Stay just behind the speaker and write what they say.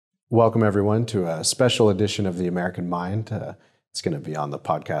Welcome, everyone, to a special edition of The American Mind. It's going to be on the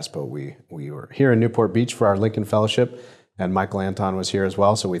podcast, but we were here in Newport Beach for our Lincoln Fellowship, and Michael Anton was here as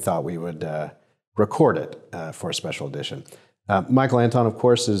well, so we thought we would record it for a special edition. Michael Anton, of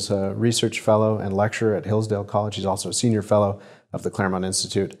course, is a research fellow and lecturer at Hillsdale College. He's also a senior fellow of the Claremont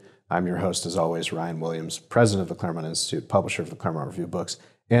Institute. I'm your host, as always, Ryan Williams, president of the Claremont Institute, publisher of the Claremont Review books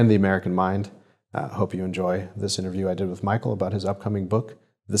and The American Mind. Hope you enjoy this interview I did with Michael about his upcoming book,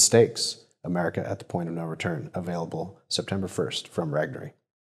 The Stakes, America at the Point of No Return, available September 1st from Regnery.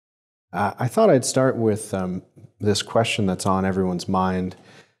 I thought I'd start with this question that's on everyone's mind.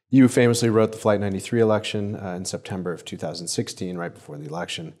 You famously wrote the Flight 93 election in September of 2016, right before the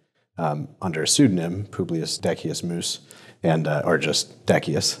election, under a pseudonym, Publius Decius Mus, and or just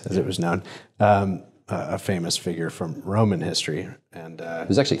Decius, as it was known, a famous figure from Roman history. And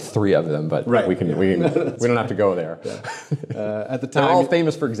there's actually three of them, but right. we don't have to go there. Yeah. At the time, they're all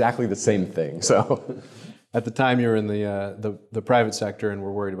famous for exactly the same thing. So, at the time, you were in the private sector and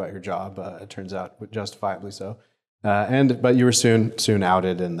were worried about your job. It turns out, justifiably so. But you were soon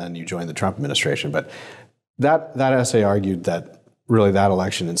outed, and then you joined the Trump administration. But that essay argued that really that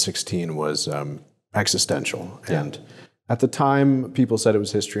election in 2016 was existential, and at the time, people said it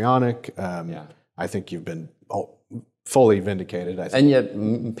was histrionic. I think you've been fully vindicated. I think. And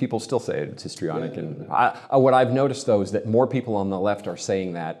yet people still say it's histrionic. And what I've noticed, though, is that more people on the left are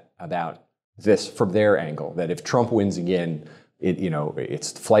saying that about this from their angle, that if Trump wins again,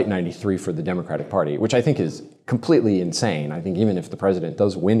 it's Flight 93 for the Democratic Party, which I think is completely insane. I think even if the president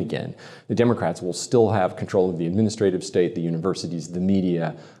does win again, the Democrats will still have control of the administrative state, the universities, the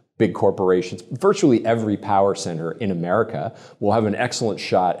media, big corporations. Virtually every power center in America will have an excellent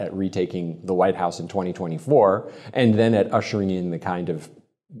shot at retaking the White House in 2024, and then at ushering in the kind of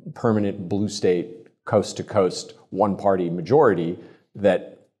permanent blue state, coast-to-coast, one-party majority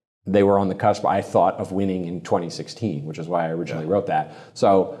that they were on the cusp, I thought, of winning in 2016, which is why I originally wrote that.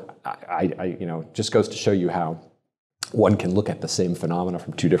 So I just goes to show you how one can look at the same phenomena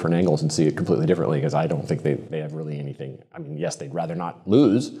from two different angles and see it completely differently, because I don't think they have really anything. I mean, yes, they'd rather not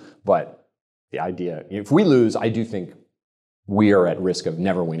lose, but the idea, if we lose, I do think we are at risk of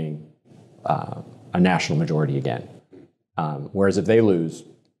never winning a national majority again. Whereas if they lose,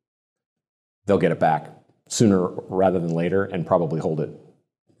 they'll get it back sooner rather than later and probably hold it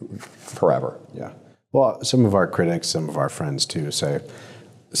forever. Yeah. Well, some of our critics, some of our friends too say,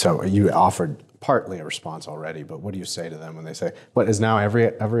 so you offered partly a response already, but what do you say to them when they say, what is now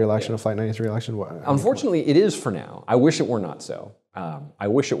every election a Flight 93 election? Unfortunately, it is for now. I wish it were not so. I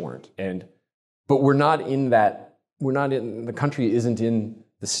wish it weren't. But we're not in that, the country isn't in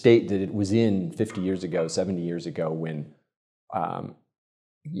the state that it was in 50 years ago, 70 years ago when,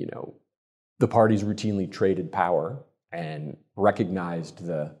 the parties routinely traded power and recognized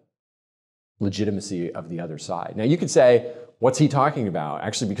the legitimacy of the other side. Now, you could say, what's he talking about?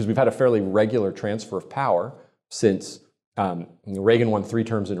 Actually, because we've had a fairly regular transfer of power since Reagan won 3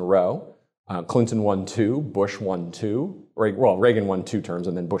 terms in a row, Clinton won 2, Bush won 2. Reagan won 2 terms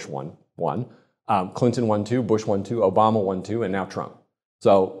and then Bush won 1. Clinton won 2, Bush won 2, Obama won 2, and now Trump.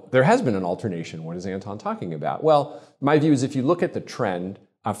 So there has been an alternation. What is Anton talking about? Well, my view is if you look at the trend,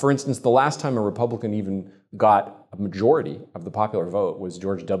 for instance, the last time a Republican even got a majority of the popular vote was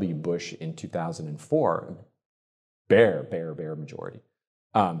George W. Bush in 2004. Bare majority.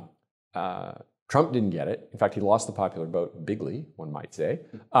 Trump didn't get it. In fact, he lost the popular vote bigly, one might say.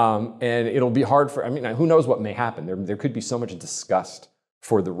 And it'll be hard who knows what may happen. There could be so much disgust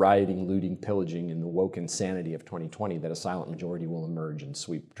for the rioting, looting, pillaging, and the woke insanity of 2020 that a silent majority will emerge and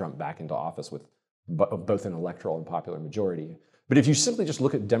sweep Trump back into office with both an electoral and popular majority. But if you simply just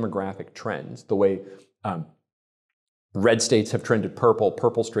look at demographic trends, the way red states have trended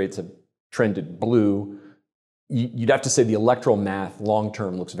purple states have trended blue, you'd have to say the electoral math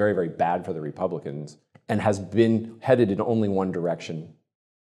long-term looks very, very bad for the Republicans and has been headed in only one direction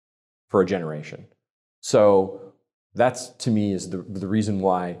for a generation. So that's, to me, is the reason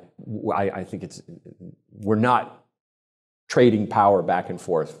why I think we're not trading power back and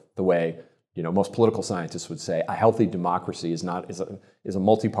forth the way most political scientists would say. A healthy democracy is a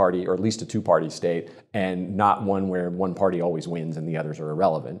multi-party or at least a two-party state, and not one where one party always wins and the others are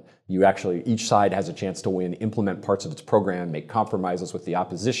irrelevant. You actually, each side has a chance to win, implement parts of its program, make compromises with the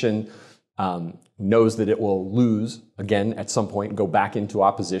opposition, knows that it will lose again at some point, go back into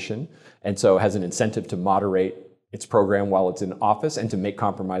opposition, and so has an incentive to moderate its program while it's in office and to make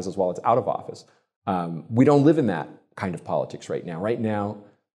compromises while it's out of office. We don't live in that kind of politics right now. Right now,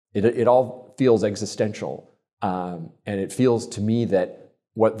 it all feels existential. And it feels to me that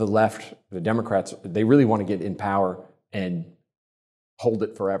what the left, the Democrats, they really want to get in power and hold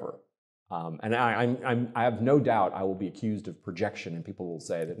it forever. And I have no doubt I will be accused of projection, and people will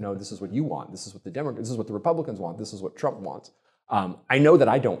say that, no, this is what you want. This is what the Democrats, this is what the Republicans want. This is what Trump wants. I know that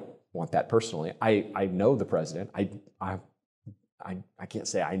I don't want that personally. I know the president. I can't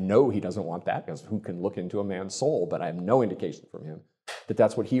say I know he doesn't want that, because who can look into a man's soul? But I have no indication from him that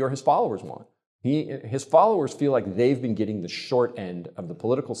that's what he or his followers want. His followers feel like they've been getting the short end of the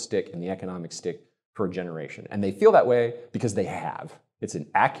political stick and the economic stick for a generation. And they feel that way because they have. It's an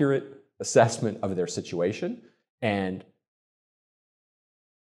accurate assessment of their situation. And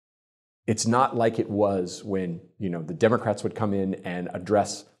it's not like it was when, the Democrats would come in and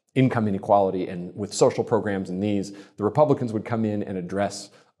address income inequality and with social programs and these, the Republicans would come in and address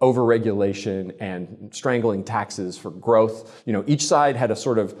overregulation and strangling taxes for growth. Each side had a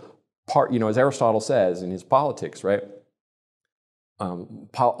sort of part, as Aristotle says in his Politics, right?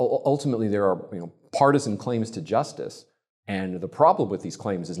 Ultimately, there are partisan claims to justice. And the problem with these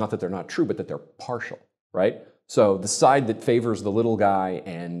claims is not that they're not true, but that they're partial, right? So the side that favors the little guy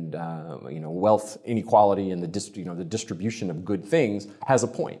and wealth inequality and the distribution of good things has a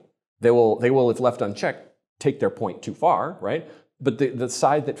point. They will, if left unchecked, take their point too far, right? But the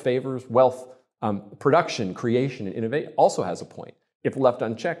side that favors wealth production, creation, and innovation also has a point. If left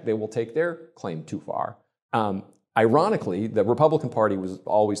unchecked, they will take their claim too far. Ironically, the Republican Party was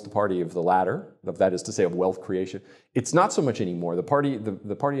always the party of the latter, that is to say, of wealth creation. It's not so much anymore. The party of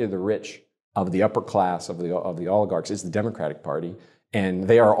the rich, of the upper class, of the oligarchs, is the Democratic Party, and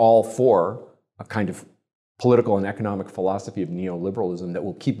they are all for a kind of political and economic philosophy of neoliberalism that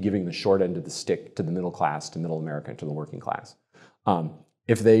will keep giving the short end of the stick to the middle class, to middle America, and to the working class.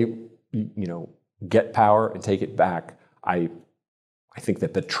 If they, get power and take it back, I think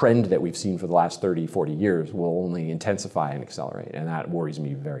that the trend that we've seen for the last 30, 40 years will only intensify and accelerate, and that worries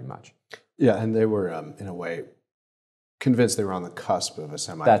me very much. Yeah, and they were, in a way, convinced they were on the cusp of a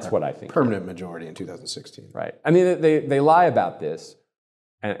That's what I think, permanent majority in 2016. Right. I mean, they lie about this,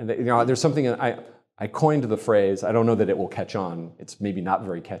 and there's something I coined the phrase. I don't know that it will catch on. It's maybe not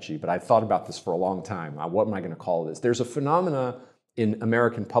very catchy, but I've thought about this for a long time. What am I going to call this? There's a phenomena in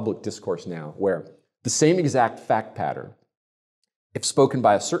American public discourse now where the same exact fact pattern, if spoken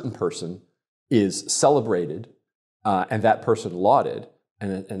by a certain person, is celebrated and that person lauded.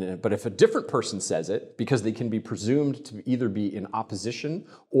 But if a different person says it, because they can be presumed to either be in opposition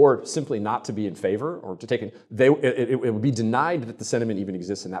or simply not to be in favor or to take it will be denied that the sentiment even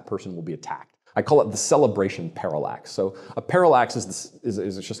exists, and that person will be attacked. I call it the celebration parallax. So a parallax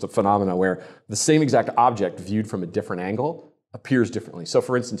is just a phenomena where the same exact object viewed from a different angle appears differently. So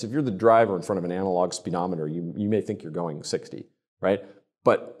for instance, if you're the driver in front of an analog speedometer, you may think you're going 60, right?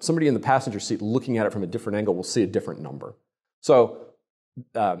 But somebody in the passenger seat looking at it from a different angle will see a different number. So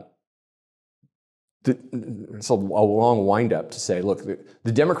it's a long wind-up to say, look,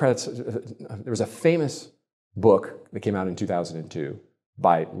 the Democrats, there was a famous book that came out in 2002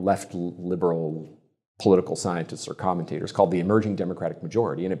 by left liberal political scientists or commentators called The Emerging Democratic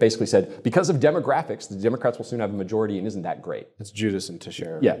Majority. And it basically said, because of demographics, the Democrats will soon have a majority, and isn't that great? It's Judas and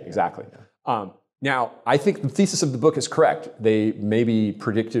Teixeira. Yeah, exactly. Yeah. Now, I think the thesis of the book is correct. They maybe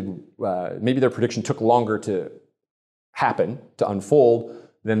predicted, maybe their prediction took longer to happen, to unfold,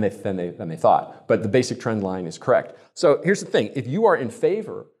 than they thought. But the basic trend line is correct. So here's the thing. If you are in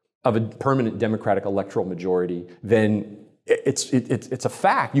favor of a permanent Democratic electoral majority, then it's a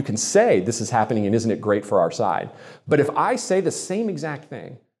fact. You can say this is happening and isn't it great for our side. But if I say the same exact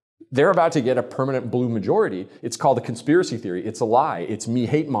thing, they're about to get a permanent blue majority. It's called a conspiracy theory. It's a lie. It's me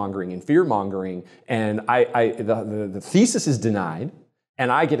hate-mongering and fear-mongering. And the thesis is denied,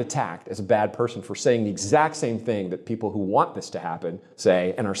 and I get attacked as a bad person for saying the exact same thing that people who want this to happen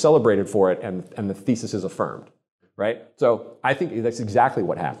say and are celebrated for it, and the thesis is affirmed, right? So I think that's exactly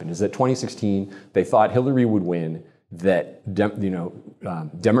what happened, is that 2016, they thought Hillary would win, that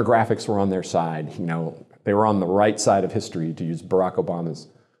demographics were on their side. They were on the right side of history, to use Barack Obama's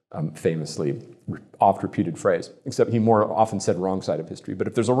famously oft-repeated phrase, except he more often said wrong side of history. But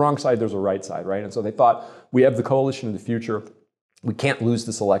if there's a wrong side, there's a right side, right? And so they thought, we have the coalition of the future. We can't lose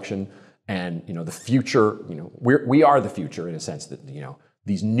this election. And the future, we are the future, in a sense that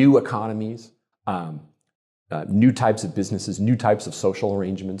these new economies, new types of businesses, new types of social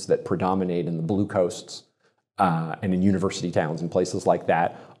arrangements that predominate in the blue coasts and in university towns and places like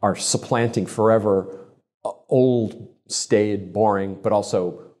that are supplanting forever old, staid, boring, but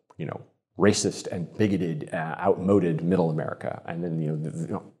also racist and bigoted, outmoded middle America. And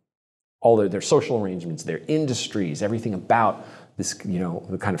then all their social arrangements, their industries, everything about this,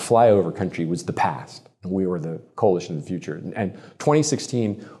 the kind of flyover country was the past, and we were the coalition of the future. And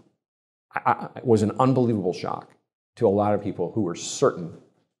 2016 was an unbelievable shock to a lot of people who were certain,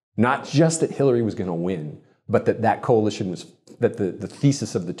 not just that Hillary was going to win, but that coalition was, that the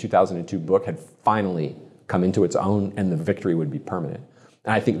thesis of the 2002 book had finally come into its own and the victory would be permanent.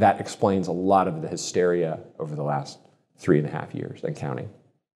 And I think that explains a lot of the hysteria over the last 3.5 years and counting.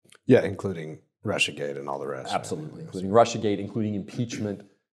 Yeah, including Russiagate and all the rest. Absolutely, including Russiagate, including impeachment,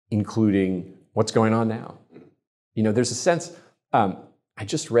 including what's going on now. You know, there's a sense, I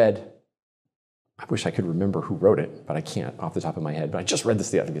just read, I wish I could remember who wrote it, but I can't off the top of my head. But I just read this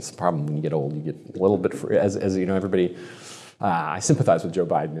the other day. It's the problem when you get old. You get a little bit, as you know, everybody, I sympathize with Joe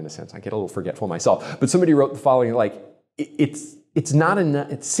Biden in a sense. I get a little forgetful myself. But somebody wrote the following, like, it's not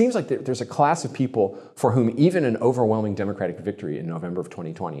enough. It seems like there's a class of people for whom even an overwhelming Democratic victory in November of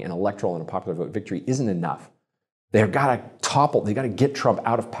 2020, an electoral and a popular vote victory, isn't enough. They've got to topple, they've got to get Trump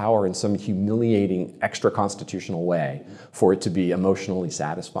out of power in some humiliating extra-constitutional way for it to be emotionally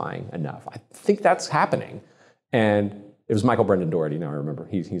satisfying enough. I think that's happening. And it was Michael Brendan Doherty, now I remember.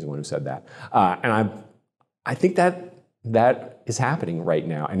 He's the one who said that. And I think that is happening right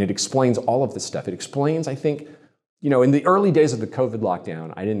now. And it explains all of this stuff. It explains, I think, you know, in the early days of the COVID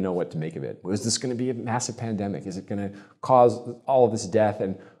lockdown, I didn't know what to make of it. Was this going to be a massive pandemic? Is it going to cause all of this death?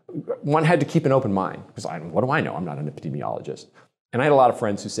 And one had to keep an open mind, because what do I know? I'm not an epidemiologist. And I had a lot of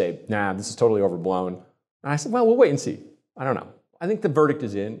friends who say, nah, this is totally overblown. And I said, well, we'll wait and see. I don't know. I think the verdict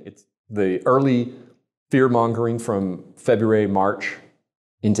is in. It's the early fear-mongering from February, March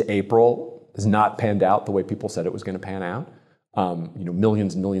into April has not panned out the way people said it was going to pan out. You know,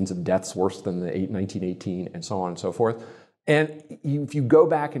 millions and millions of deaths worse than the 1918 and so on and so forth. And if you go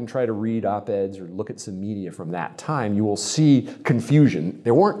back and try to read op-eds or look at some media from that time, you will see confusion.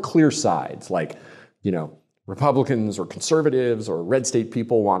 There weren't clear sides, like, you know, Republicans or conservatives or red state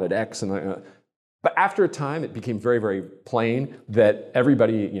people wanted X. But after a time, it became very, very plain that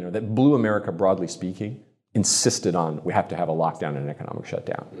everybody, you know, that blue America, broadly speaking, insisted on we have to have a lockdown and an economic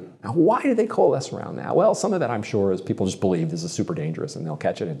shutdown. Now, why do they coalesce around that? Well, some of that, I'm sure, is people just believe this is super dangerous and they'll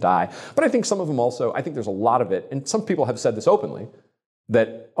catch it and die. But I think some of them also, I think there's a lot of it, and some people have said this openly,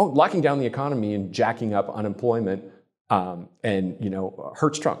 that, locking down the economy and jacking up unemployment and, you know,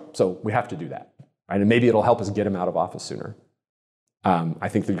 hurts Trump. So we have to do that. Right? And maybe it'll help us get him out of office sooner. I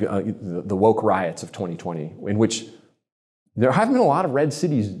think the woke riots of 2020, in which there haven't been a lot of red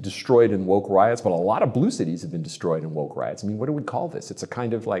cities destroyed in woke riots, but a lot of blue cities have been destroyed in woke riots. I mean, what do we call this? It's a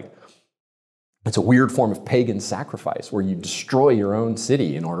kind of like, it's a weird form of pagan sacrifice where you destroy your own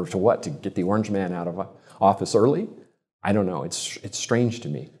city in order to what? To get the orange man out of office early? I don't know. It's strange to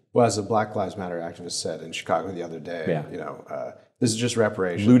me. Well, as a Black Lives Matter activist said in Chicago the other day, you know, this is just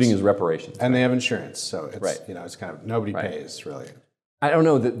reparations. Looting is reparations. And they have insurance. So it's, you know, it's kind of, nobody pays really. I don't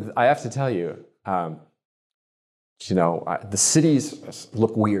know. I have to tell you, you know, the cities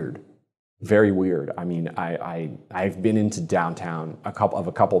look weird, very weird. I mean, I've been into downtown a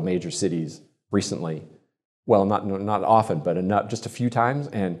couple major cities recently. Well, not often, but enough, just a few times,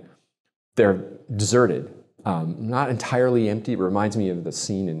 and they're deserted, not entirely empty. It reminds me of the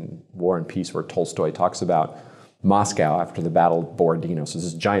scene in War and Peace where Tolstoy talks about Moscow after the Battle of Borodino. So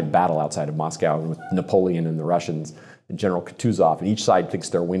there's this giant battle outside of Moscow with Napoleon and the Russians. General Kutuzov, and each side thinks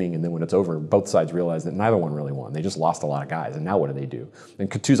they're winning, and then when it's over, both sides realize that neither one really won. They just lost a lot of guys, and now what do? And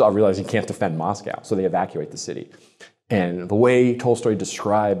Kutuzov realizes he can't defend Moscow, so they evacuate the city. And the way Tolstoy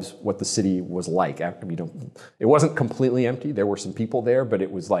describes what the city was like, I mean, it wasn't completely empty. There were some people there, but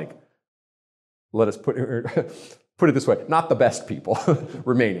it was like, let us put it this way, not the best people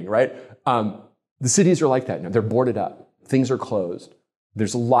remaining, right? The cities are like that now. They're boarded up. Things are closed.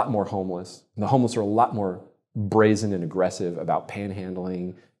 There's a lot more homeless. The homeless are a lot more brazen and aggressive about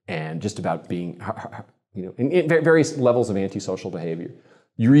panhandling and just about being, you know, in various levels of antisocial behavior.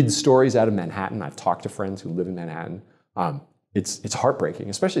 You read the stories out of Manhattan. I've talked to friends who live in Manhattan. It's heartbreaking,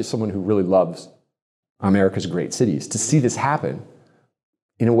 especially as someone who really loves America's great cities, to see this happen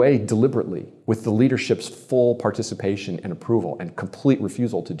in a way deliberately with the leadership's full participation and approval and complete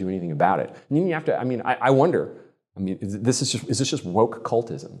refusal to do anything about it. And then you have to, I mean, I wonder, I mean, is this just woke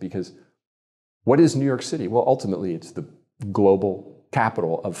cultism? Because what is New York City? Well, ultimately, it's the global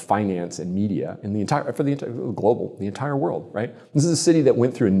capital of finance and media in the entire world, right? This is a city that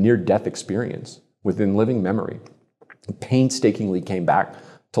went through a near-death experience within living memory, painstakingly came back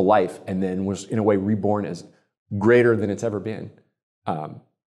to life, and then was, in a way, reborn as greater than it's ever been.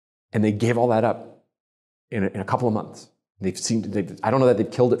 And they gave all that up in a couple of months. I don't know that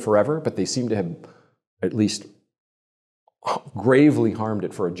they've killed it forever, but they seem to have at least gravely harmed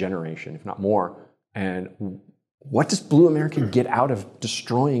it for a generation, if not more. And what does blue America get out of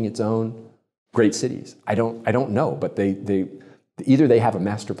destroying its own great cities? I don't know, but they either they have a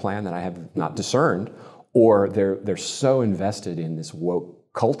master plan that I have not discerned, or they're so invested in this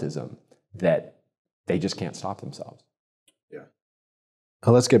woke cultism that they just can't stop themselves. Yeah.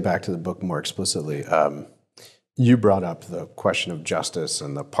 Well, let's get back to the book more explicitly. You brought up the question of justice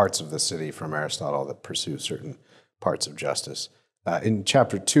and the parts of the city from Aristotle that pursue certain parts of justice. In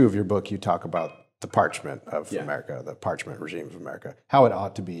chapter 2 of your book, you talk about the parchment of America, the parchment regime of America, how it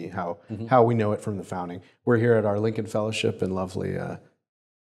ought to be, how we know it from the founding. We're here at our Lincoln Fellowship in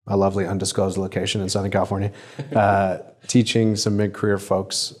a lovely undisclosed location in Southern California, teaching some mid-career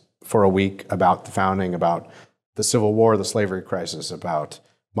folks for a week about the founding, about the Civil War, the slavery crisis, about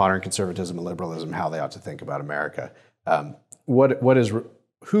modern conservatism and liberalism, how they ought to think about America.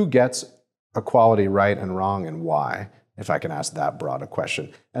 Who gets equality right and wrong, and why? If I can ask that broad a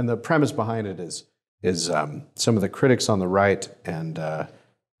question. And the premise behind it is some of the critics on the right, and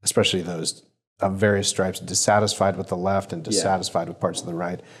especially those of various stripes, dissatisfied with the left and dissatisfied with parts of the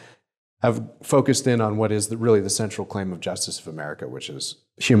right, have focused in on what is really the central claim of justice of America, which is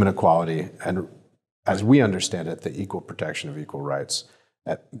human equality and, as we understand it, the equal protection of equal rights,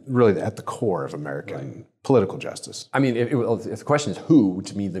 at the core of American political justice. I mean, if the question is who,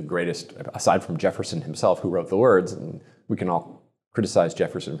 to me, the greatest, aside from Jefferson himself, who wrote the words, and we can all criticize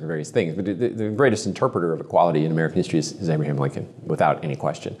Jefferson for various things, but the greatest interpreter of equality in American history is Abraham Lincoln, without any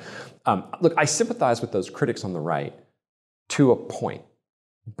question. Look, I sympathize with those critics on the right to a point,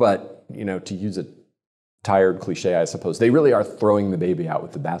 but, to use a tired cliche, I suppose, they really are throwing the baby out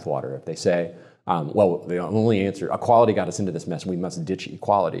with the bathwater if they say, the only answer, equality got us into this mess, we must ditch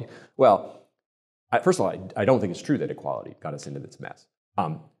equality. Well, first of all, I don't think it's true that equality got us into this mess.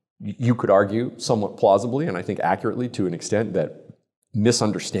 You could argue somewhat plausibly, and I think accurately to an extent, that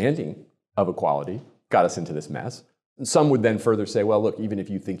misunderstanding of equality got us into this mess. And some would then further say, well, look, even if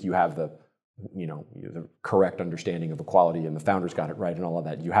you think you have the correct understanding of equality and the founders got it right and all of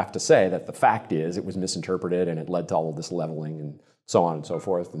that, you have to say that the fact is it was misinterpreted and it led to all of this leveling and so on and so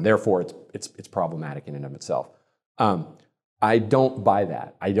forth, and therefore it's problematic in and of itself. I don't buy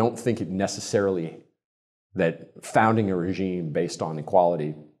that. I don't think it necessarily that founding a regime based on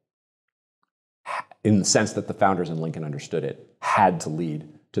equality, in the sense that the founders and Lincoln understood it, had to lead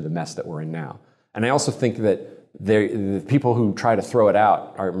to the mess that we're in now. And I also think that the people who try to throw it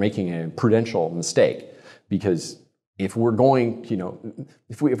out are making a prudential mistake, because if we're going,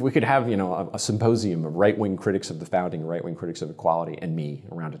 if we could have, a symposium of right-wing critics of the founding, right-wing critics of equality, and me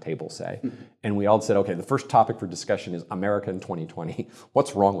around a table, say, and we all said, okay, the first topic for discussion is America in 2020.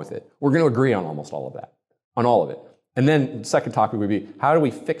 What's wrong with it? We're going to agree on almost all of that, on all of it. And then the second topic would be, how do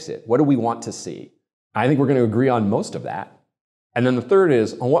we fix it? What do we want to see? I think we're going to agree on most of that. And then the third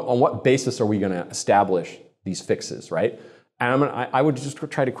is, on what basis are we going to establish these fixes, right? And I would just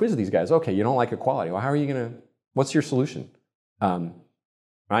try to quiz these guys. Okay, you don't like equality. Well, how are you going to, what's your solution? I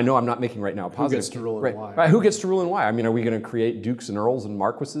know I'm not making right now a positive. Who gets to rule and why? Right, who gets to rule and why? I mean, are we going to create dukes and earls and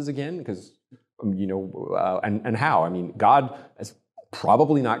marquises again? Because, and how? I mean, God is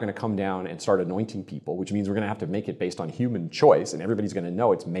probably not going to come down and start anointing people, which means we're going to have to make it based on human choice, and everybody's going to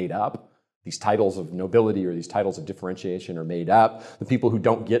know it's made up. These titles of nobility or these titles of differentiation are made up. The people who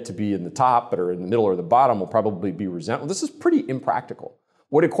don't get to be in the top but are in the middle or the bottom will probably be resentful. This is pretty impractical.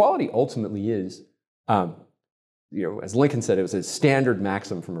 What equality ultimately is, as Lincoln said, it was a standard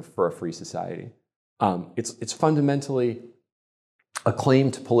maxim for a free society. It's fundamentally a claim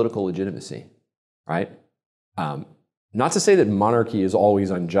to political legitimacy, right? Not to say that monarchy is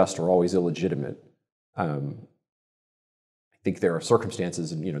always unjust or always illegitimate. I think there are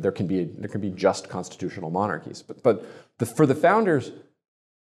circumstances, and there can be just constitutional monarchies. But for the founders,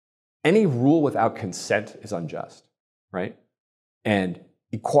 any rule without consent is unjust, right? And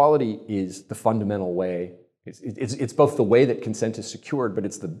equality is the fundamental way. It's both the way that consent is secured, but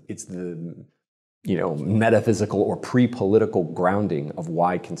it's the metaphysical or pre-political grounding of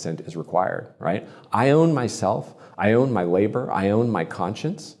why consent is required, right? I own myself. I own my labor. I own my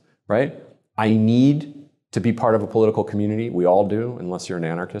conscience, right? I need to be part of a political community. We all do, unless you're an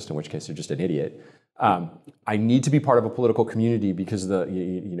anarchist, in which case you're just an idiot. I need to be part of a political community because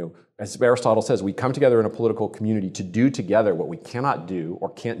as Aristotle says, we come together in a political community to do together what we cannot do or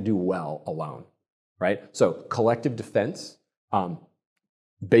can't do well alone, right? So collective defense,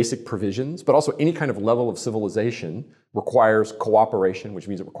 basic provisions, but also any kind of level of civilization requires cooperation, which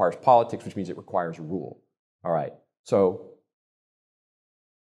means it requires politics, which means it requires rule. All right, so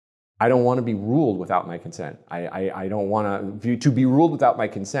I don't want to be ruled without my consent. I don't want to be ruled without my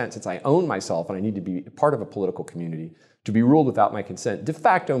consent, since I own myself and I need to be part of a political community. To be ruled without my consent de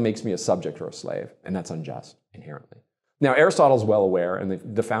facto makes me a subject or a slave, and that's unjust inherently. Now, Aristotle's well aware,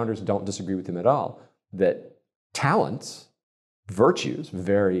 and the founders don't disagree with him at all, that talents, virtues,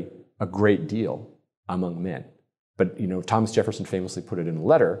 vary a great deal among men. But Thomas Jefferson famously put it in a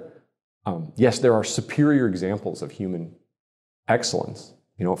letter. Yes, there are superior examples of human excellence.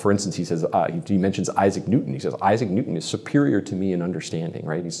 For instance, he says he mentions Isaac Newton. He says Isaac Newton is superior to me in understanding.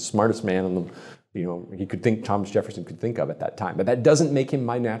 Right? He's the smartest man on the Thomas Jefferson could think of at that time. But that doesn't make him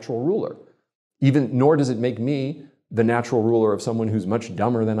my natural ruler. Nor does it make me the natural ruler of someone who's much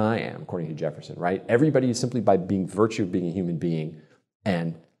dumber than I am, according to Jefferson. Right? Everybody is simply by virtue of being a human being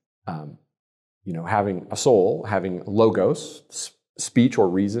and having a soul, having logos, speech or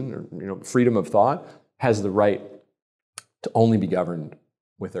reason, or freedom of thought, has the right to only be governed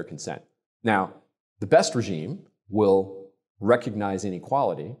with their consent. Now, the best regime will recognize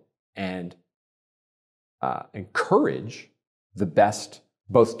inequality and encourage the best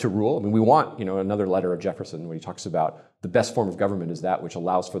both to rule. I mean, we want, another letter of Jefferson when he talks about the best form of government is that which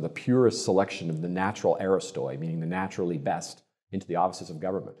allows for the purest selection of the natural aristoi, meaning the naturally best, into the offices of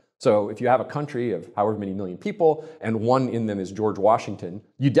government. So if you have a country of however many million people and one in them is George Washington,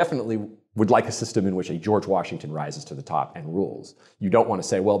 you definitely would like a system in which a George Washington rises to the top and rules. You don't want to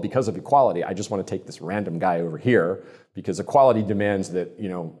say, well, because of equality, I just want to take this random guy over here because equality demands that,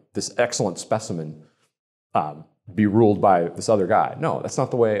 this excellent specimen be ruled by this other guy. No, that's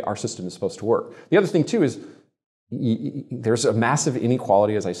not the way our system is supposed to work. The other thing too is there's a massive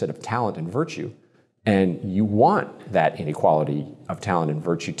inequality, as I said, of talent and virtue. And you want that inequality of talent and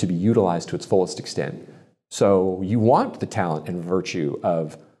virtue to be utilized to its fullest extent. So you want the talent and virtue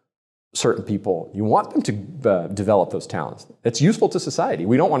of certain people. You want them to develop those talents. It's useful to society.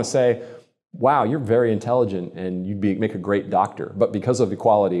 We don't want to say, wow, you're very intelligent and you'd make a great doctor. But because of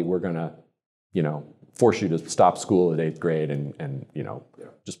equality, we're going to, force you to stop school at 8th grade and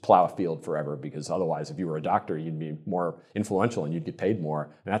just plow a field forever, because otherwise, if you were a doctor, you'd be more influential and you'd get paid more.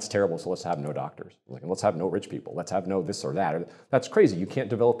 And that's terrible, so let's have no doctors. Let's have no rich people. Let's have no this or that. That's crazy. You can't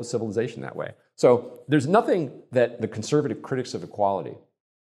develop a civilization that way. So there's nothing that the conservative critics of equality,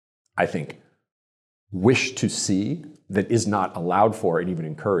 I think, wish to see that is not allowed for and even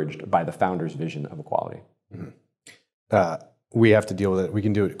encouraged by the founders' vision of equality. Mm-hmm. We have to deal with it. We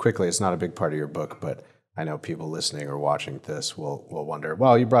can do it quickly. It's not a big part of your book, but I know people listening or watching this will wonder,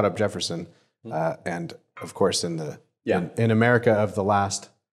 well, you brought up Jefferson. And of course, in America of the last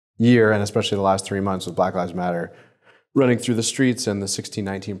year, and especially the last 3 months with Black Lives Matter running through the streets and the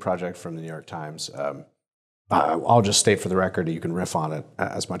 1619 Project from the New York Times, I'll just state for the record, you can riff on it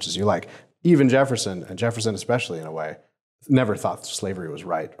as much as you like. Even Jefferson, and Jefferson especially in a way, never thought slavery was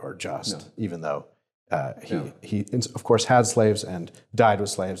right or just, even though he of course had slaves and died with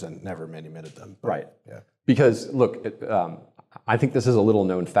slaves and never manumitted them. But, right. Yeah. Because look, I think this is a little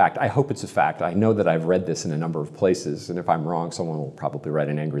known fact. I hope it's a fact. I know that I've read this in a number of places, and if I'm wrong, someone will probably write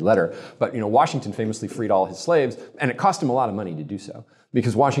an angry letter. But Washington famously freed all his slaves, and it cost him a lot of money to do so,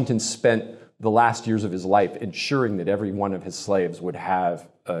 because Washington spent the last years of his life ensuring that every one of his slaves would have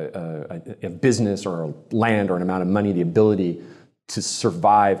a business or a land or an amount of money, the ability to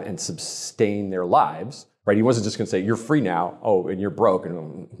survive and sustain their lives, right? He wasn't just going to say, you're free now, oh, and you're broke,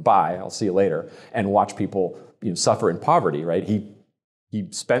 and bye, I'll see you later, and watch people suffer in poverty, right? He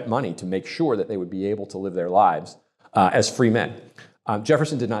spent money to make sure that they would be able to live their lives as free men.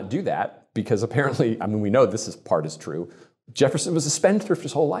 Jefferson did not do that because apparently, we know this part is true. Jefferson was a spendthrift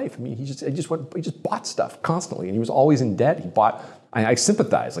his whole life. He just bought stuff constantly, and he was always in debt. He bought. I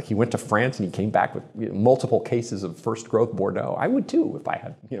sympathize. He went to France and he came back with multiple cases of first growth Bordeaux. I would too if I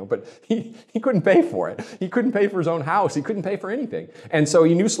had, but he couldn't pay for it. He couldn't pay for his own house. He couldn't pay for anything. And so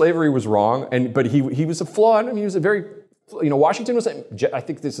he knew slavery was wrong. But he was a flawed. He was a very, Washington was. I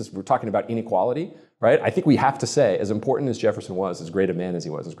think we're talking about inequality, right? I think we have to say, as important as Jefferson was, as great a man as he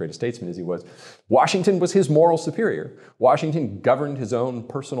was, as great a statesman as he was, Washington was his moral superior. Washington governed his own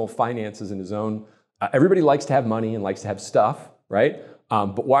personal finances and his own. Everybody likes to have money and likes to have stuff. Right?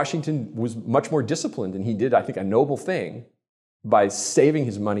 But Washington was much more disciplined, and he did, I think, a noble thing by saving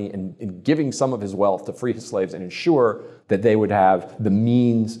his money and giving some of his wealth to free his slaves and ensure that they would have the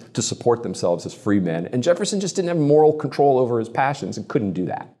means to support themselves as free men. And Jefferson just didn't have moral control over his passions and couldn't do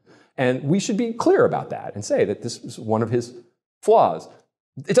that. And we should be clear about that and say that this is one of his flaws.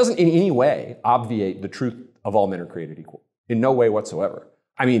 It doesn't in any way obviate the truth of all men are created equal. In no way whatsoever.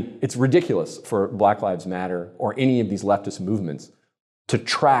 It's ridiculous for Black Lives Matter or any of these leftist movements to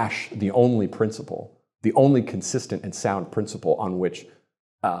trash the only principle, the only consistent and sound principle on which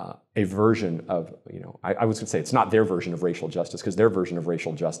a version of, I was going to say it's not their version of racial justice, because their version of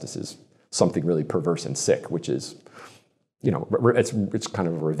racial justice is something really perverse and sick, which is, it's kind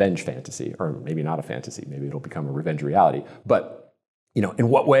of a revenge fantasy, or maybe not a fantasy. Maybe it'll become a revenge reality. But, in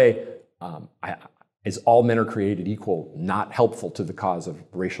what way is all men are created equal not helpful to the cause of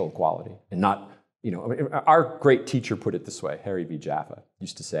racial equality and not our great teacher put it this way, Harry V. Jaffa,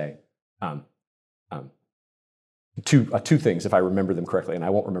 used to say, two things, if I remember them correctly, and I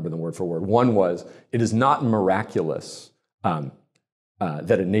won't remember them word for word. One was, it is not miraculous that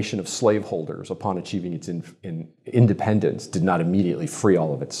a nation of slaveholders, upon achieving its independence, did not immediately free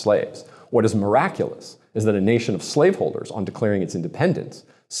all of its slaves. What is miraculous is that a nation of slaveholders, on declaring its independence,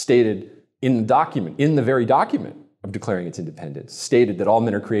 stated in the very document of declaring its independence, stated that all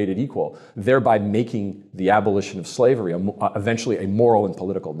men are created equal, thereby making the abolition of slavery eventually a moral and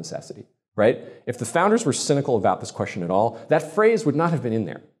political necessity. Right? If the founders were cynical about this question at all, that phrase would not have been in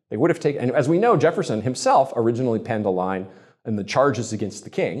there. They would have taken, and as we know, Jefferson himself originally penned a line in the charges against the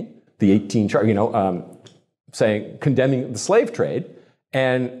king, the 18 saying, condemning the slave trade,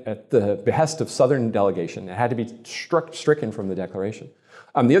 and at the behest of Southern delegation, it had to be stricken from the Declaration.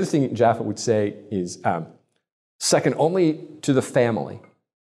 The other thing Jaffa would say is, second only to the family,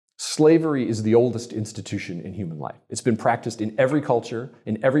 slavery is the oldest institution in human life. It's been practiced in every culture,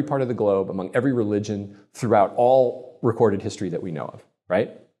 in every part of the globe, among every religion, throughout all recorded history that we know of,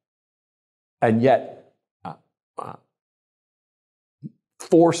 right? And yet,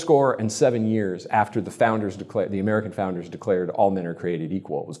 77 years after the American founders declared all men are created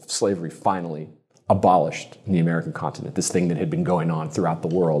equal, was slavery finally abolished in the American continent, this thing that had been going on throughout the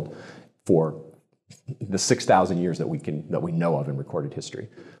world for the 6,000 years that we know of in recorded history.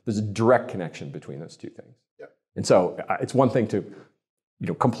 There's a direct connection between those two things. Yeah. And so it's one thing to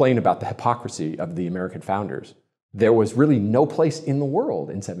complain about the hypocrisy of the American founders. There was really no place in the world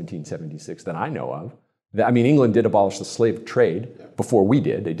in 1776 that I know of. England did abolish the slave trade before we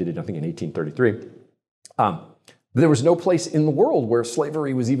did. They did it, I think, in 1833. There was no place in the world where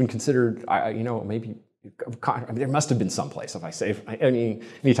slavery was even considered, maybe, there must have been some place.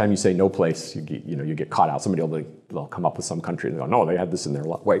 Anytime you say no place, you get caught out. Somebody they'll come up with some country and they'll go, no, they had this in their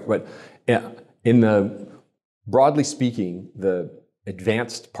law. Wait, but broadly speaking, the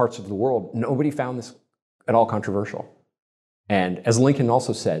advanced parts of the world, nobody found this at all controversial. And as Lincoln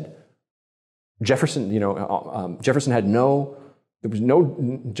also said, Jefferson had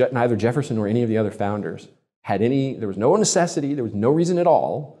neither Jefferson nor any of the other founders there was no necessity, there was no reason at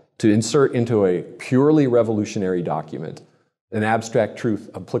all to insert into a purely revolutionary document an abstract truth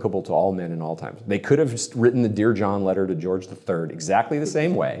applicable to all men in all times. They could have written the Dear John letter to George III exactly the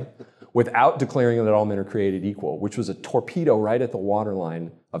same way without declaring that all men are created equal, which was a torpedo right at the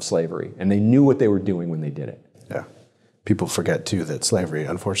waterline of slavery. And they knew what they were doing when they did it. Yeah. People forget, too, that slavery,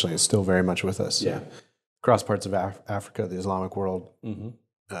 unfortunately, is still very much with us. Yeah. Across parts of Africa, the Islamic world,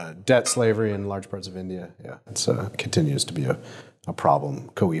 debt slavery in large parts of India. Yeah, it continues to be a problem,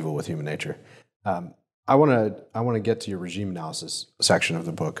 coeval with human nature. I want to get to your regime analysis section of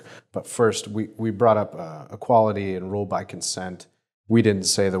the book, but first we brought up equality and rule by consent. We didn't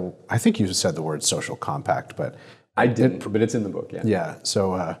say I think you said the word social compact, but I didn't. But it's in the book. Yeah. Yeah.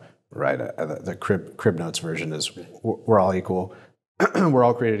 So right, the crib notes version is we're all equal, we're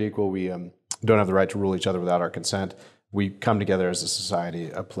all created equal. We don't have the right to rule each other without our consent. We come together as a society,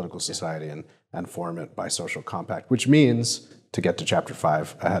 a political society, and form it by social compact, which means, to get to chapter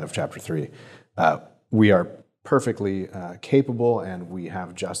 5 ahead of chapter 3, we are perfectly capable and we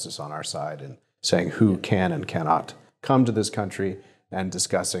have justice on our side in saying who can and cannot come to this country and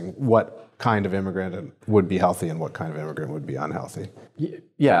discussing what kind of immigrant would be healthy and what kind of immigrant would be unhealthy.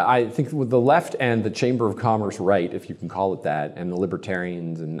 Yeah, I think with the left and the Chamber of Commerce right, if you can call it that, and the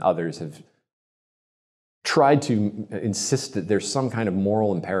libertarians and others have tried to insist that there's some kind of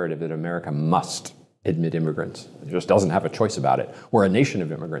moral imperative that America must admit immigrants. It just doesn't have a choice about it. We're a nation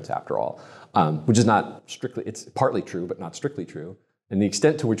of immigrants, after all, which is not strictly, it's partly true, but not strictly true. And the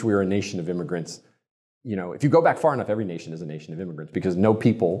extent to which we are a nation of immigrants, if you go back far enough, every nation is a nation of immigrants, because no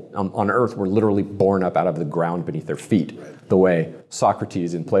people on earth were literally born up out of the ground beneath their feet, the way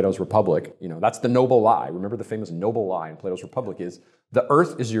Socrates in Plato's Republic, that's the noble lie. Remember the famous noble lie in Plato's Republic is, the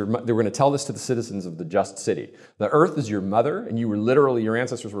earth is your, they were going to tell this to the citizens of the just city. The earth is your mother, and your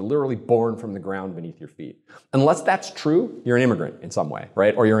ancestors were literally born from the ground beneath your feet. Unless that's true, you're an immigrant in some way,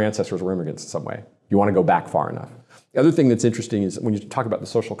 right? Or your ancestors were immigrants in some way. You want to go back far enough. The other thing that's interesting is when you talk about the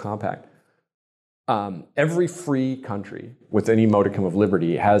social compact, every free country with any modicum of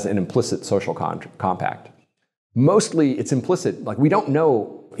liberty has an implicit social compact. Mostly it's implicit, like we don't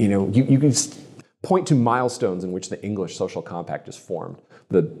know, you can point to milestones in which the English social compact is formed.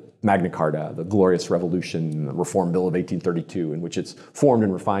 The Magna Carta, the Glorious Revolution, the Reform Bill of 1832, in which it's formed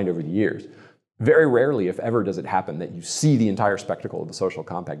and refined over the years. Very rarely, if ever, does it happen that you see the entire spectacle of the social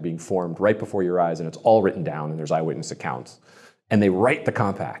compact being formed right before your eyes, and it's all written down, and there's eyewitness accounts. And they write the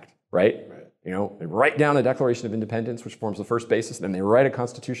compact, right? They write down a Declaration of Independence, which forms the first basis. Then they write a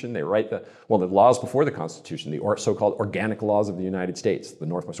Constitution. They write the laws before the Constitution, the so-called organic laws of the United States, the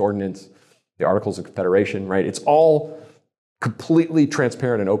Northwest Ordinance, the Articles of Confederation, right? It's all completely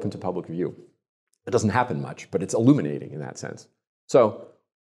transparent and open to public view. It doesn't happen much, but it's illuminating in that sense. So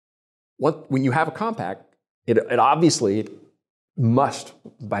when you have a compact, it obviously must,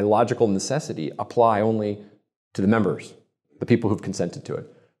 by logical necessity, apply only to the members, the people who've consented to it.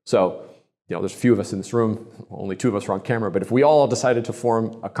 So, there's a few of us in this room, only 2 of us are on camera, but if we all decided to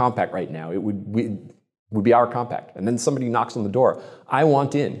form a compact right now, it would be our compact. And then somebody knocks on the door, I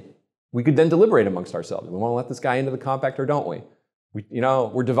want in. We could then deliberate amongst ourselves. We want to let this guy into the compact or don't we?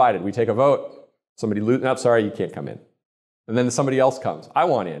 We're divided. We take a vote. Somebody sorry, you can't come in. And then somebody else comes. I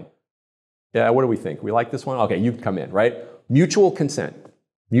want in. Yeah, what do we think? We like this one? Okay, you can come in, right? Mutual consent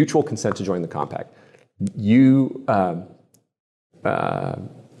to join the compact.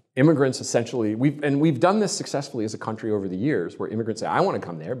 Immigrants essentially, we've done this successfully as a country over the years, where immigrants say, I want to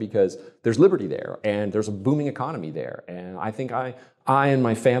come there because there's liberty there and there's a booming economy there. And I think I and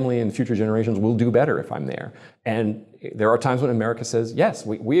my family and future generations will do better if I'm there. And there are times when America says, yes,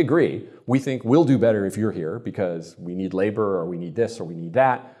 we agree. We think we'll do better if you're here because we need labor or we need this or we need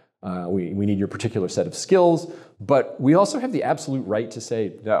that. We need your particular set of skills. But we also have the absolute right to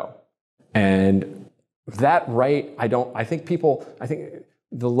say no. And that right, I think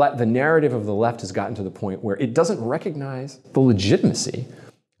the narrative of the left has gotten to the point where it doesn't recognize the legitimacy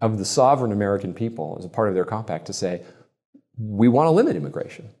of the sovereign American people as a part of their compact to say, we want to limit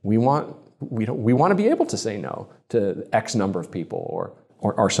immigration. We want to be able to say no to X number of people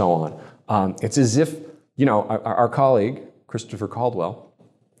or so on. It's as if, our colleague, Christopher Caldwell,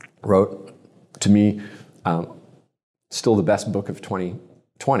 wrote to me, still the best book of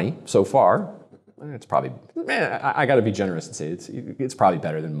 2020 so far. It's probably, I got to be generous and say it's probably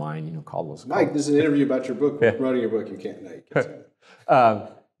better than mine. Caldwell's. Mike, there's an interview about your book. Yeah. Writing your book, you can't say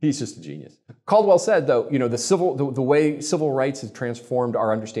that. He's just a genius. Caldwell said, though, the way civil rights have transformed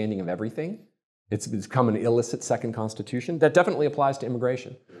our understanding of everything, it's become an illicit second constitution. That definitely applies to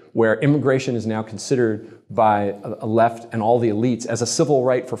immigration, where immigration is now considered by a left and all the elites as a civil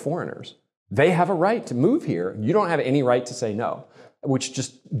right for foreigners. They have a right to move here. You don't have any right to say no, which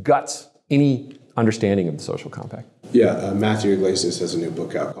just guts any understanding of the social compact. Yeah, Matthew Iglesias has a new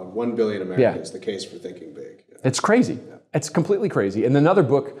book out called 1 Billion Americans, The Case for Thinking Big. Yeah. It's crazy. Yeah. It's completely crazy. And another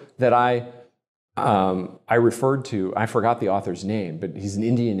book that I referred to, I forgot the author's name, but he's an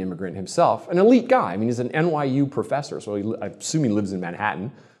Indian immigrant himself, an elite guy. I mean, he's an NYU professor, so I assume he lives in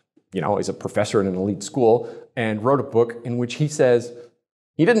Manhattan. He's a professor in an elite school, and wrote a book in which he says,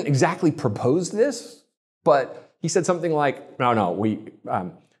 he didn't exactly propose this, but he said something like, no,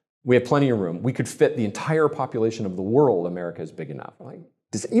 we have plenty of room. We could fit the entire population of the world. America is big enough. I'm like,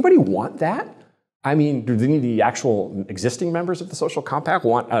 does anybody want that? I mean, do the actual existing members of the social compact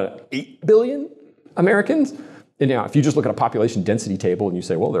want 8 billion Americans? And if you just look at a population density table and you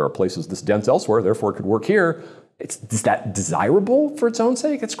say, well, there are places this dense elsewhere, therefore it could work here. Is that desirable for its own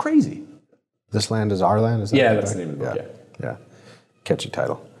sake? It's crazy. This land is our land? Is that that's the name of the book, yeah. Catchy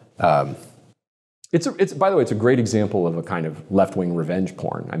title. It's by the way, it's a great example of a kind of left-wing revenge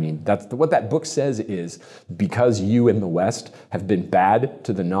porn. I mean, what that book says is, because you in the West have been bad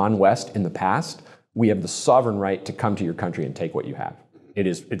to the non-West in the past, we have the sovereign right to come to your country and take what you have.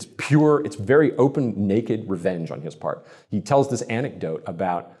 It's pure, it's very open, naked revenge on his part. He tells this anecdote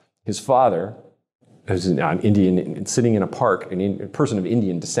about his father, who's an Indian, sitting in a park, a person of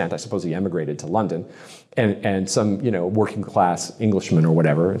Indian descent. I suppose he emigrated to London, and some working class Englishman or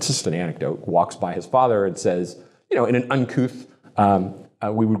whatever. It's just an anecdote. Walks by his father and says, in an uncouth,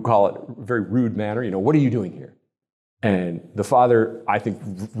 we would call it very rude manner, what are you doing here? And the father, I think,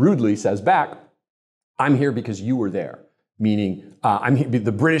 rudely says back, I'm here because you were there. Meaning,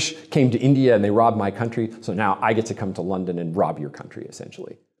 the British came to India and they robbed my country, so now I get to come to London and rob your country,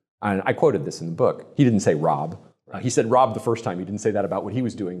 essentially. And I quoted this in the book. He didn't say rob. He said rob the first time. He didn't say that about what he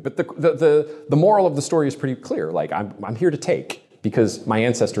was doing. But the moral of the story is pretty clear. Like, I'm here to take because my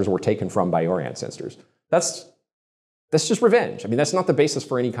ancestors were taken from by your ancestors. That's just revenge. I mean, that's not the basis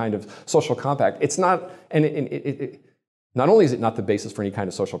for any kind of social compact. It's not, not only is it not the basis for any kind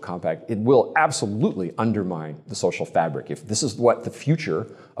of social compact, it will absolutely undermine the social fabric. If this is what the future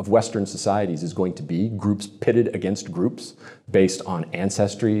of Western societies is going to be, groups pitted against groups based on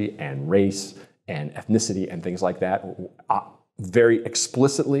ancestry and race and ethnicity and things like that, very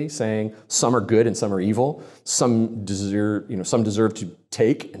explicitly saying some are good and some are evil, some deserve to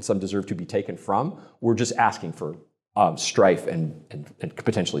take and some deserve to be taken from, we're just asking for strife and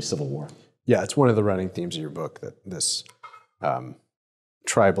potentially civil war. Yeah, it's one of the running themes of your book that this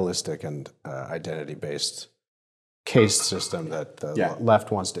tribalistic and identity-based caste system that the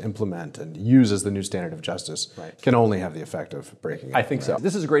left wants to implement and use as the new standard of justice can only have the effect of breaking it. I think so.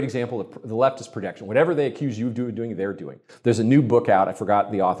 This is a great example of the leftist projection. Whatever they accuse you of doing, they're doing. There's a new book out. I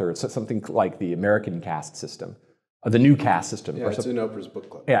forgot the author. It's something like the American caste system, the new caste system. Yeah, it's in Oprah's book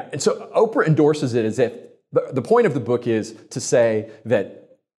club. Yeah, and so Oprah endorses it as if the point of the book is to say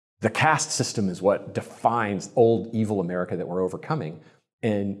that the caste system is what defines old evil America that we're overcoming,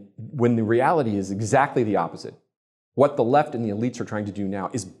 and when the reality is exactly the opposite. What the left and the elites are trying to do now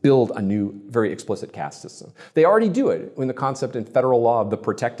is build a new, very explicit caste system. They already do it in the concept in federal law of the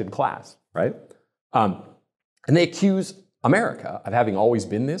protected class, right? And they accuse America of having always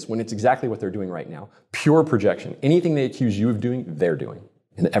been this when it's exactly what they're doing right now. Pure projection. Anything they accuse you of doing, they're doing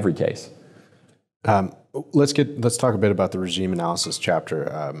in every case. Let's talk a bit about the regime analysis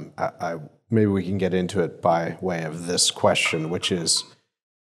chapter. Maybe we can get into it by way of this question, which is,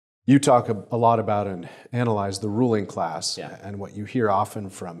 you talk a lot about and analyze the ruling class, and what you hear often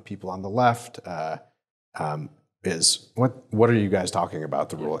from people on the left is, what are you guys talking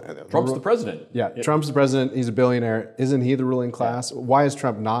about? The ruling? Trump's the president. Yeah, Trump's the president. He's a billionaire. Isn't he the ruling class? Why is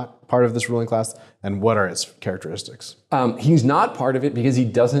Trump not part of this ruling class? And what are its characteristics? He's not part of it because he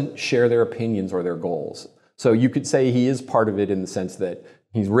doesn't share their opinions or their goals. So you could say he is part of it in the sense that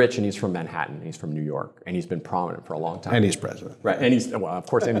he's rich and he's from Manhattan, and he's from New York, and he's been prominent for a long time. And he's president. Right, and he's, well, of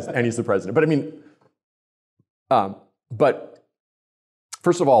course, and he's the president. But I mean, but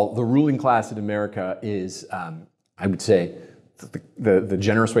first of all, the ruling class in America is, I would say, the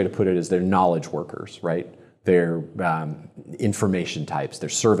generous way to put it is they're knowledge workers, right? They're information types, they're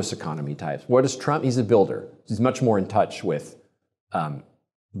service economy types. What is Trump? He's a builder. He's much more in touch with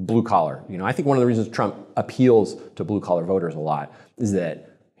blue collar. You know, I think one of the reasons Trump appeals to blue collar voters a lot is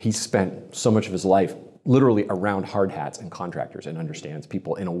that he spent so much of his life literally around hard hats and contractors and understands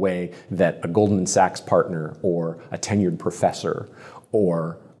people in a way that a Goldman Sachs partner or a tenured professor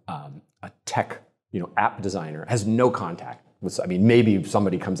or a tech, app designer has no contact with. I mean, maybe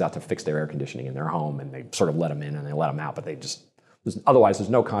somebody comes out to fix their air conditioning in their home and they sort of let them in and they let them out, but otherwise there's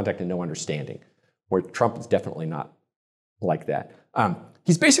no contact and no understanding. Where Trump is definitely not like that.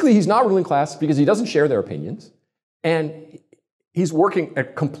 He's not ruling class because he doesn't share their opinions, and he's working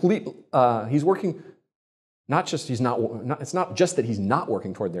it's not just that he's not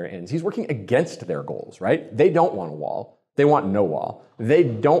working toward their ends, he's working against their goals, right? They don't want a wall. They want no wall. They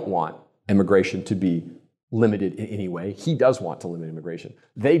don't want immigration to be limited in any way. He does want to limit immigration.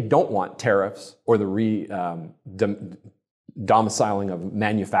 They don't want tariffs or the domiciling of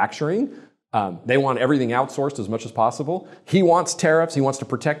manufacturing. They want everything outsourced as much as possible. He wants tariffs. He wants to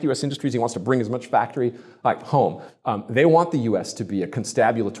protect U.S. industries. He wants to bring as much factory home. They want the U.S. to be a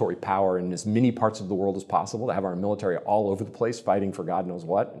constabulatory power in as many parts of the world as possible, to have our military all over the place fighting for God knows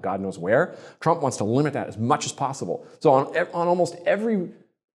what, God knows where. Trump wants to limit that as much as possible. So on almost every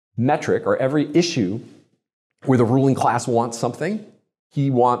metric or every issue where the ruling class wants something, he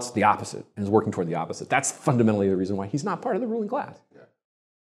wants the opposite and is working toward the opposite. That's fundamentally the reason why he's not part of the ruling class.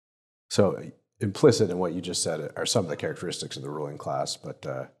 So implicit in what you just said are some of the characteristics of the ruling class, but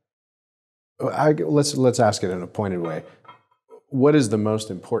let's ask it in a pointed way. What is the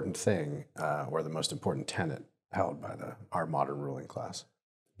most important thing or the most important tenet held by our modern ruling class?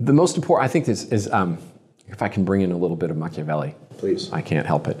 The most important, I think, is if I can bring in a little bit of Machiavelli. Please. I can't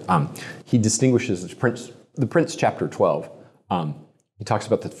help it. He distinguishes the Prince, chapter 12. He talks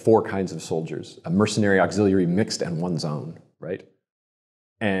about the 4 kinds of soldiers: a mercenary, auxiliary, mixed, and one's own, right?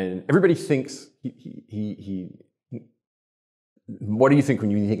 And everybody thinks what do you think when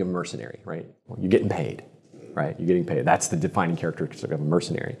you think of mercenary, right? Well, you're getting paid, right? You're getting paid. That's the defining characteristic of a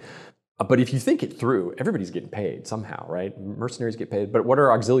mercenary. But if you think it through, everybody's getting paid somehow, right? Mercenaries get paid. But what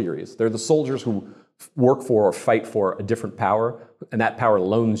are auxiliaries? They're the soldiers who work for or fight for a different power, and that power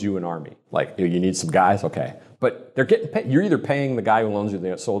loans you an army. Like, you need some guys, okay. But they're getting paid. You're either paying the guy who loans you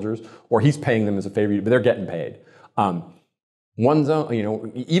the soldiers, or he's paying them as a favor, but they're getting paid. One's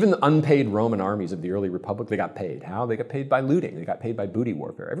own, even the unpaid Roman armies of the early republic, they got paid. How? They got paid by looting. They got paid by booty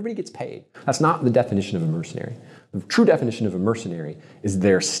warfare. Everybody gets paid. That's not the definition of a mercenary. The true definition of a mercenary is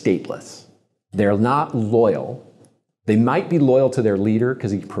they're stateless. They're not loyal. They might be loyal to their leader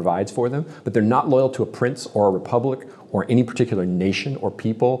because he provides for them, but they're not loyal to a prince or a republic or any particular nation or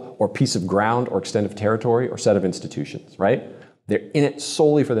people or piece of ground or extent of territory or set of institutions, right? They're in it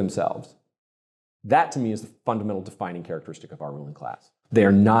solely for themselves. That, to me, is the fundamental defining characteristic of our ruling class. They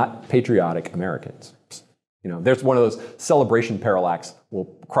are not patriotic Americans. There's one of those celebration parallax will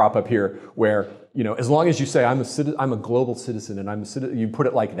crop up here where, as long as you say, I'm a global citizen and I'm a citizen, you put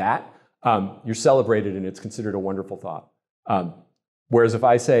it like that, you're celebrated and it's considered a wonderful thought. Whereas if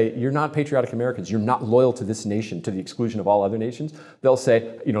I say, you're not patriotic Americans, you're not loyal to this nation to the exclusion of all other nations, they'll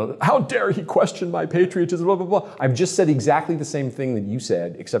say, how dare he question my patriotism, blah, blah, blah. I've just said exactly the same thing that you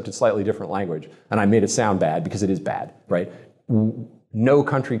said, except it's slightly different language. And I made it sound bad because it is bad, right? No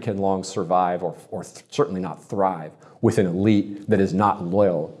country can long survive or certainly not thrive with an elite that is not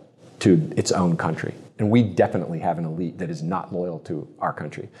loyal to its own country. And we definitely have an elite that is not loyal to our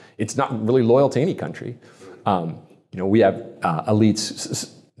country. It's not really loyal to any country. We have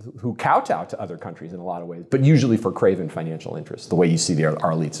elites who kowtow to other countries in a lot of ways, but usually for craven financial interests, the way you see our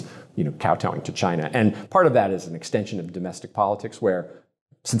elites kowtowing to China. And part of that is an extension of domestic politics where,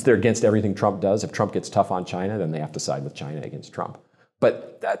 since they're against everything Trump does, if Trump gets tough on China, then they have to side with China against Trump.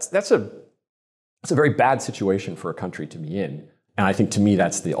 But that's a very bad situation for a country to be in. And I think, to me,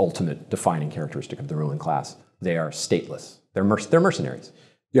 that's the ultimate defining characteristic of the ruling class. They are stateless. They're mercenaries.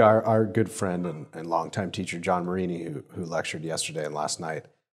 Yeah, our good friend and longtime teacher, John Marini, who lectured yesterday and last night,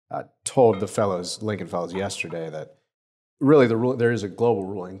 told the Lincoln Fellows yesterday that really there is a global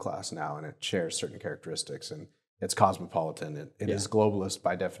ruling class now, and it shares certain characteristics, and it's cosmopolitan. It is globalist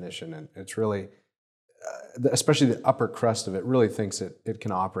by definition, and it's really, especially the upper crust of it, really thinks it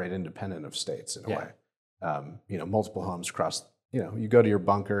can operate independent of states in a way. Multiple homes across, you go to your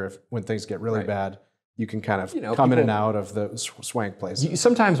bunker when things get really bad. You can kind of come in and out of the swank places.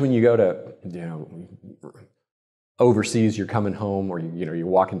 Sometimes when you go to, overseas, you're coming home, or you're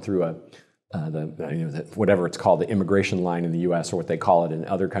walking through whatever it's called, the immigration line in the U.S. or what they call it in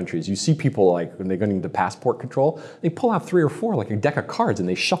other countries. You see people, like, when they're going into passport control, they pull out 3 or 4, like a deck of cards, and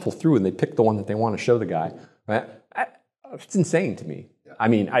they shuffle through and they pick the one that they want to show the guy. Right? It's insane to me. Yeah. I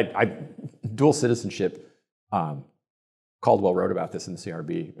mean, I dual citizenship. Caldwell wrote about this in the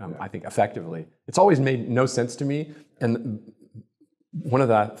CRB, I think, effectively. It's always made no sense to me. And one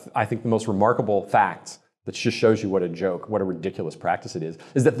of I think the most remarkable facts that just shows you what a ridiculous practice it is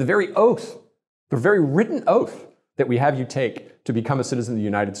that the very written oath that we have you take to become a citizen of the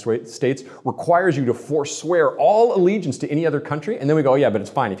United States requires you to forswear all allegiance to any other country. And then we go, yeah, but it's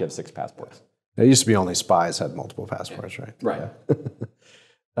fine if you have 6 passports. It used to be only spies had multiple passports, right? Right.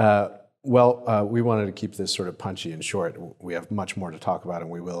 Yeah. We wanted to keep this sort of punchy and short. We have much more to talk about, and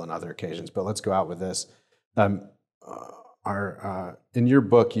we will on other occasions. But let's go out with this. In your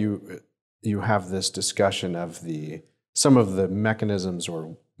book, you have this discussion of some of the mechanisms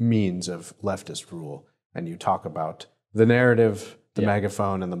or means of leftist rule, and you talk about the narrative, the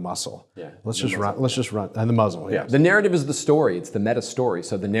megaphone, and the muscle. Yeah. Let's just run, and the muzzle. Yeah. Yes. The narrative is the story. It's the meta story.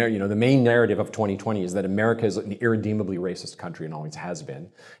 So the main narrative of 2020 is that America is an irredeemably racist country and always has been.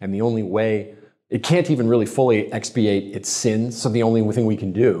 And the only way, it can't even really fully expiate its sins. So the only thing we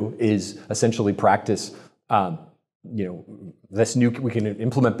can do is essentially practice, we can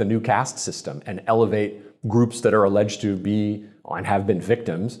implement the new caste system and elevate groups that are alleged to be and have been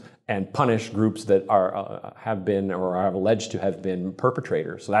victims, and punish groups that have been or are alleged to have been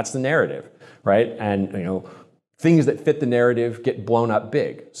perpetrators. So that's the narrative, right? And things that fit the narrative get blown up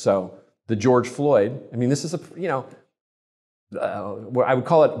big. So the George Floyd, this is what I would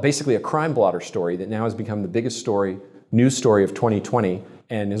call it basically a crime blotter story that now has become the biggest news story of 2020,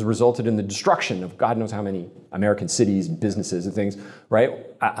 and has resulted in the destruction of God knows how many American cities, businesses, and things, right?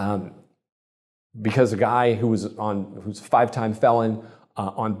 Because a guy who's a 5-time felon,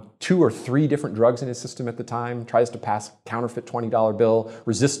 on 2 or 3 different drugs in his system at the time, tries to pass counterfeit $20 bill,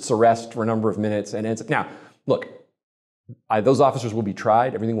 resists arrest for a number of minutes, and ends up. Now, look, those officers will be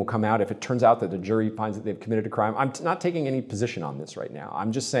tried. Everything will come out. If it turns out that the jury finds that they've committed a crime, I'm not taking any position on this right now.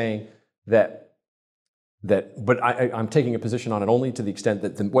 I'm just saying but I'm taking a position on it only to the extent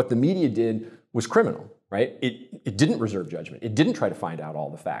that what the media did was criminal, right? It didn't reserve judgment. It didn't try to find out all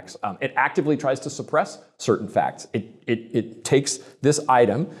the facts. It actively tries to suppress certain facts. It takes this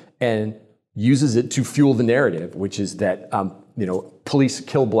item and uses it to fuel the narrative, which is that police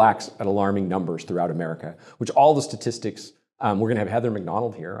kill blacks at alarming numbers throughout America, which all the statistics. We're going to have Heather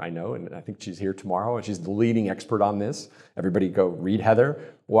McDonald here, I know, and I think she's here tomorrow, and she's the leading expert on this. Everybody go read Heather,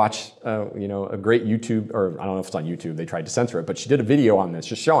 watch a great YouTube, or I don't know if it's on YouTube, they tried to censor it, but she did a video on this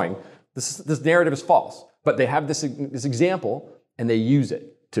just showing this narrative is false. But they have this example, and they use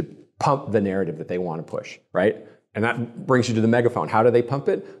it to pump the narrative that they want to push, right? And that brings you to the megaphone. How do they pump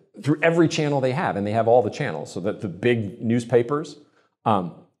it? Through every channel they have, and they have all the channels, so that the big newspapers. A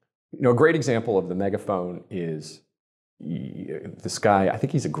great example of the megaphone is this guy, I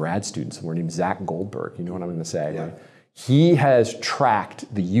think he's a grad student somewhere named Zach Goldberg. You know what I'm going to say? Yeah. Right? He has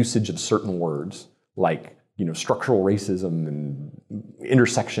tracked the usage of certain words like, structural racism and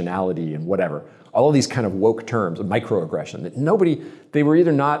intersectionality and whatever. All of these kind of woke terms of microaggression that they were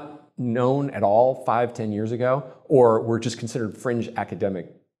either not known at all 5-10 years ago, or were just considered fringe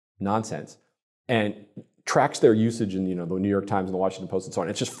academic nonsense, and tracks their usage in the New York Times and the Washington Post and so on.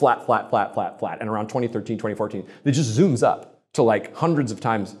 It's just flat, flat, flat, flat, flat. And around 2013, 2014, it just zooms up to like hundreds of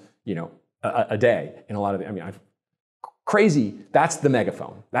times, a day in a lot of crazy. That's the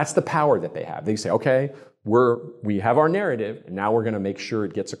megaphone. That's the power that they have. They say, okay, we have our narrative, and now we're going to make sure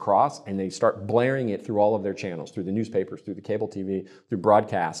it gets across, and they start blaring it through all of their channels, through the newspapers, through the cable TV, through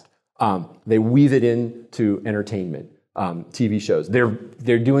broadcast. They weave it into entertainment, TV shows. They're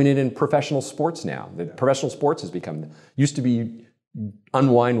doing it in professional sports now. The professional sports has used to be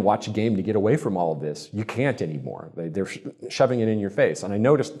unwind, watch a game to get away from all of this. You can't anymore. They're shoving it in your face. And I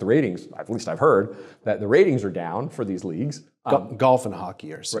noticed the ratings, at least I've heard, that the ratings are down for these leagues. Golf and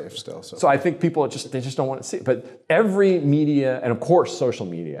hockey are safe still. So I think people they just don't want to see it. But every media, and of course social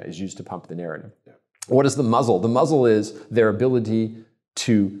media, is used to pump the narrative. Yeah. What is the muzzle? The muzzle is their ability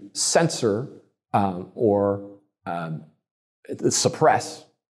to censor or suppress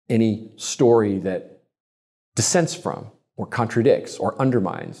any story that dissents from, or contradicts, or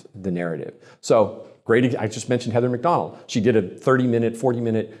undermines the narrative. So I just mentioned Heather McDonald. She did a 30-minute,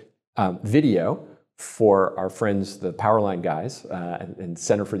 40-minute video for our friends, the Powerline guys, and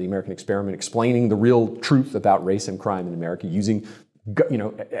Center for the American Experiment, explaining the real truth about race and crime in America using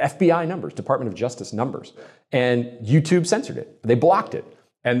FBI numbers, Department of Justice numbers. And YouTube censored it. They blocked it.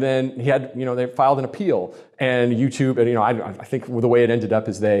 And then they filed an appeal, and YouTube, and I think the way it ended up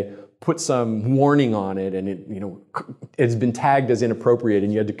is they put some warning on it, and it's been tagged as inappropriate,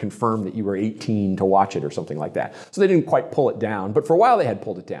 and you had to confirm that you were 18 to watch it or something like that. So they didn't quite pull it down, but for a while they had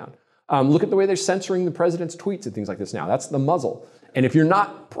pulled it down. Look at the way they're censoring the president's tweets and things like this now. That's the muzzle. And if you're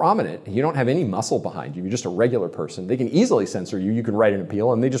not prominent, you don't have any muscle behind you, you're just a regular person, they can easily censor you. You can write an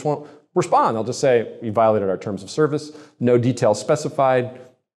appeal, and they just won't respond. They'll just say, you violated our terms of service, no details specified.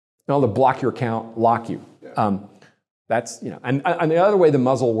 No, they'll block your account, lock you. Yeah. That's, and the other way the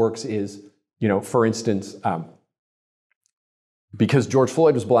muzzle works is, for instance, because George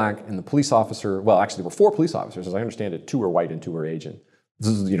Floyd was black and the police officer, well, actually there were 4 police officers, as I understand it, 2 were white and 2 were Asian. This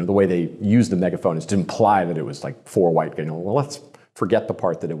is, the way they use the megaphone is to imply that it was like 4 white. Well, let's forget the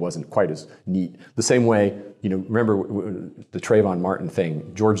part that it wasn't quite as neat. The same way, remember the Trayvon Martin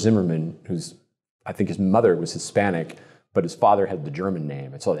thing, George Zimmerman, I think his mother was Hispanic, but his father had the German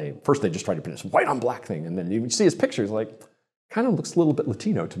name. And so first they just tried to put this white on black thing. And then you see his pictures, kind of looks a little bit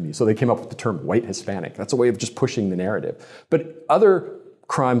Latino to me. So they came up with the term white Hispanic. That's a way of just pushing the narrative. But other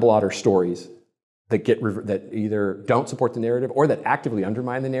crime blotter stories that either don't support the narrative or that actively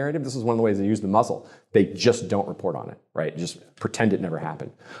undermine the narrative, this is one of the ways they use the muzzle. They just don't report on it, right? Just pretend it never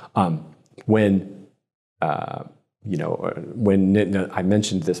happened. When I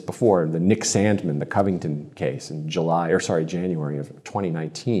mentioned this before, the Nick Sandman, the Covington case in January of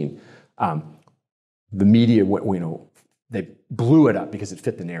 2019, the media, they blew it up because it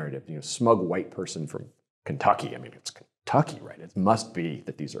fit the narrative. Smug white person from Kentucky. It's Kentucky, right? It must be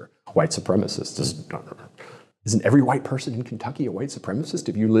that these are white supremacists. Isn't every white person in Kentucky a white supremacist?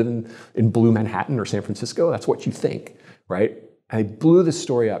 If you live in blue Manhattan or San Francisco, that's what you think, right? And they blew this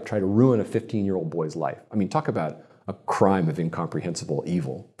story up, tried to ruin a 15-year-old boy's life. Talk about a crime of incomprehensible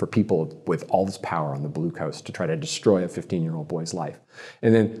evil for people with all this power on the Blue Coast to try to destroy a 15-year-old boy's life.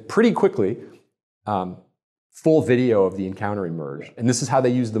 And then pretty quickly, full video of the encounter emerged. And this is how they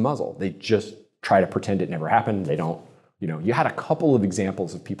use the muzzle. They just try to pretend it never happened. They don't, you had a couple of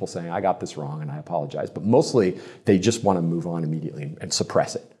examples of people saying, I got this wrong and I apologize. But mostly they just want to move on immediately and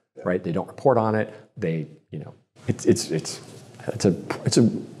suppress it, right? They don't report on it. It's a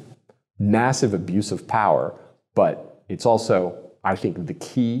massive abuse of power. But it's also, I think, the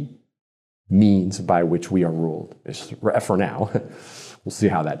key means by which we are ruled. For now, we'll see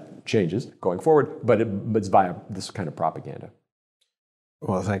how that changes going forward, but it's via this kind of propaganda.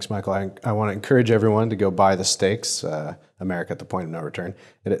 Well, thanks, Michael. I want to encourage everyone to go buy The Stakes, America at the Point of No Return.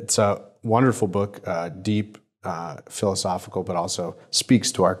 It's a wonderful book, deep, philosophical, but also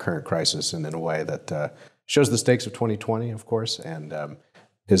speaks to our current crisis and in a way that shows the stakes of 2020, of course, and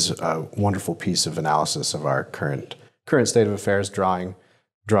is a wonderful piece of analysis of our current state of affairs, drawing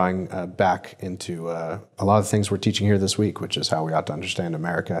back into a lot of things we're teaching here this week, which is how we ought to understand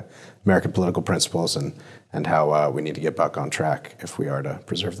American political principles, and how we need to get back on track if we are to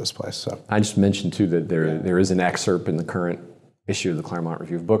preserve this place. So I just mentioned too that there is an excerpt in the current issue of the Claremont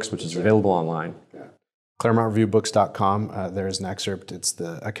Review of Books, which is available online. Yeah. ClaremontReviewBooks.com. There's an excerpt. It's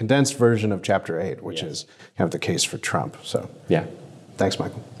a condensed version of Chapter 8, which is kind of the case for Trump. So yeah. Thanks,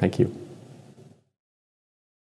 Michael. Thank you.